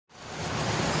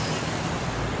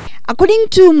According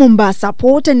to Mombasa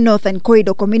Port and Northern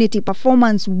Corridor Community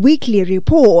Performance Weekly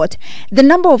Report, the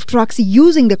number of trucks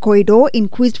using the corridor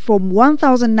increased from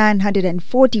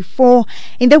 1,944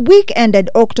 in the week ended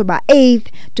October 8th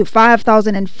to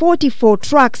 5,044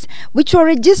 trucks, which were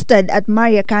registered at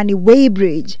Mariakani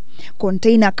Weighbridge.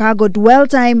 Container cargo dwell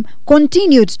time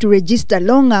continued to register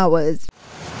long hours.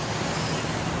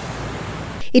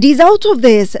 It is out of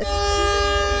this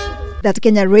that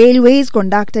Kenya Railways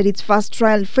conducted its first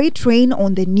trial freight train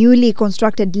on the newly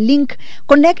constructed link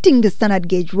connecting the standard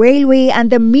gauge railway and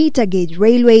the meter gauge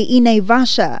railway in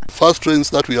Naivasha. First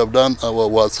trains that we have done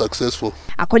were successful.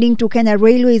 According to Kenya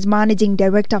Railways Managing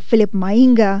Director Phillip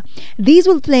Mainga, these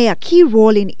will play a key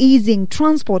role in easing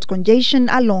transport congestion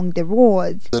along the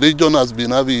roads. The region has been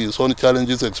having its own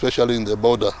challenges, especially in the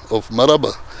border of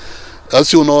Malaba.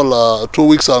 As you know, 2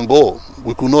 weeks ago,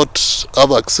 we could not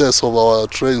have access of our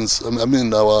trains,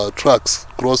 our trucks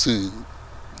crossing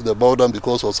the border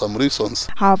because of some reasons.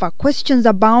 However, questions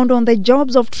abound on the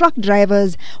jobs of truck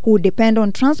drivers who depend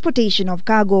on transportation of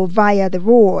cargo via the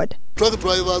road. Truck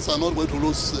drivers are not going to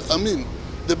lose,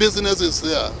 the business is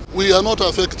there. We are not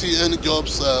affecting any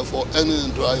jobs for any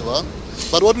driver.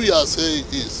 But what we are saying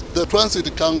is the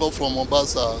transit cargo from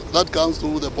Mombasa, that comes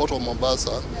through the port of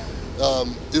Mombasa,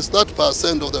 is that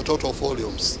 % of the total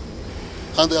volumes.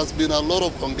 And there's been a lot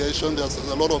of congestion, there's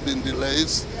a lot of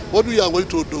delays. What we are going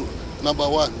to do, number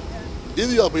one,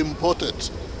 if you have imported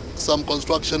some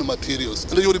construction materials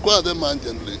and you require them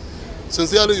urgently,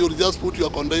 sincerely you'll just put your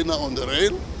container on the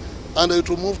rail and it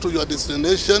will move to your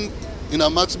destination in a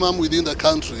maximum within the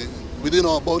country, within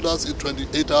our borders in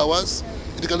 28 hours.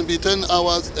 It can be 10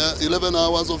 hours, 11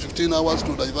 hours or 15 hours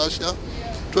to Naivasha,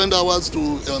 20 hours to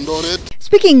Eldoret.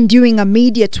 Speaking during a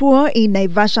media tour in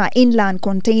Naivasha Inland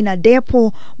Container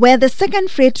Depot, where the second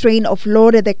freight train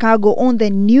offloaded the cargo on the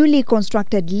newly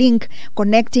constructed link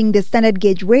connecting the standard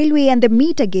gauge railway and the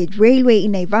meter gauge railway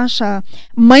in Naivasha,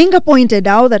 Mainga pointed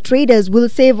out that traders will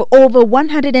save over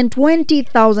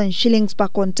 120,000 shillings per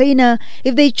container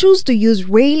if they choose to use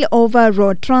rail over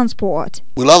road transport.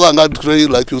 We'll have a guard train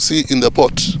like you see in the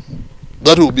port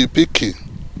that will be picking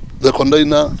the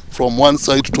container from one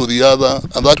side to the other,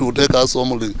 and that will take us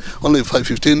only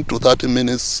 15 to 30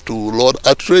 minutes to load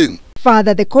a train.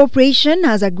 Further, the corporation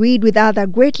has agreed with other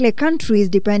Great Lake countries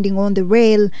depending on the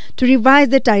rail to revise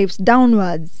the tariffs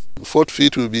downwards. 4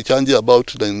 feet will be charging about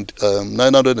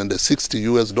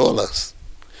 $960.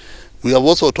 We have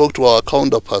also talked to our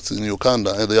counterparts in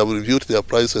Uganda and they have reviewed their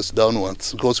prices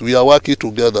downwards because we are working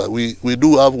together. We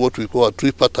do have what we call a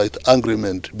tripartite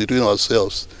agreement between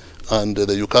ourselves and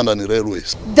the Ugandan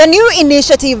Railways. The new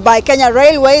initiative by Kenya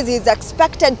Railways is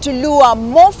expected to lure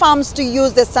more firms to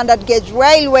use the standard gauge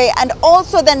railway and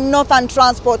also the Northern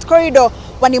Transport Corridor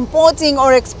when importing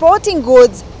or exporting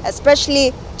goods,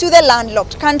 especially to the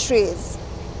landlocked countries.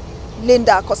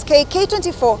 Linda Koskei,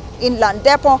 K24, Inland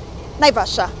Depot,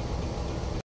 Naivasha.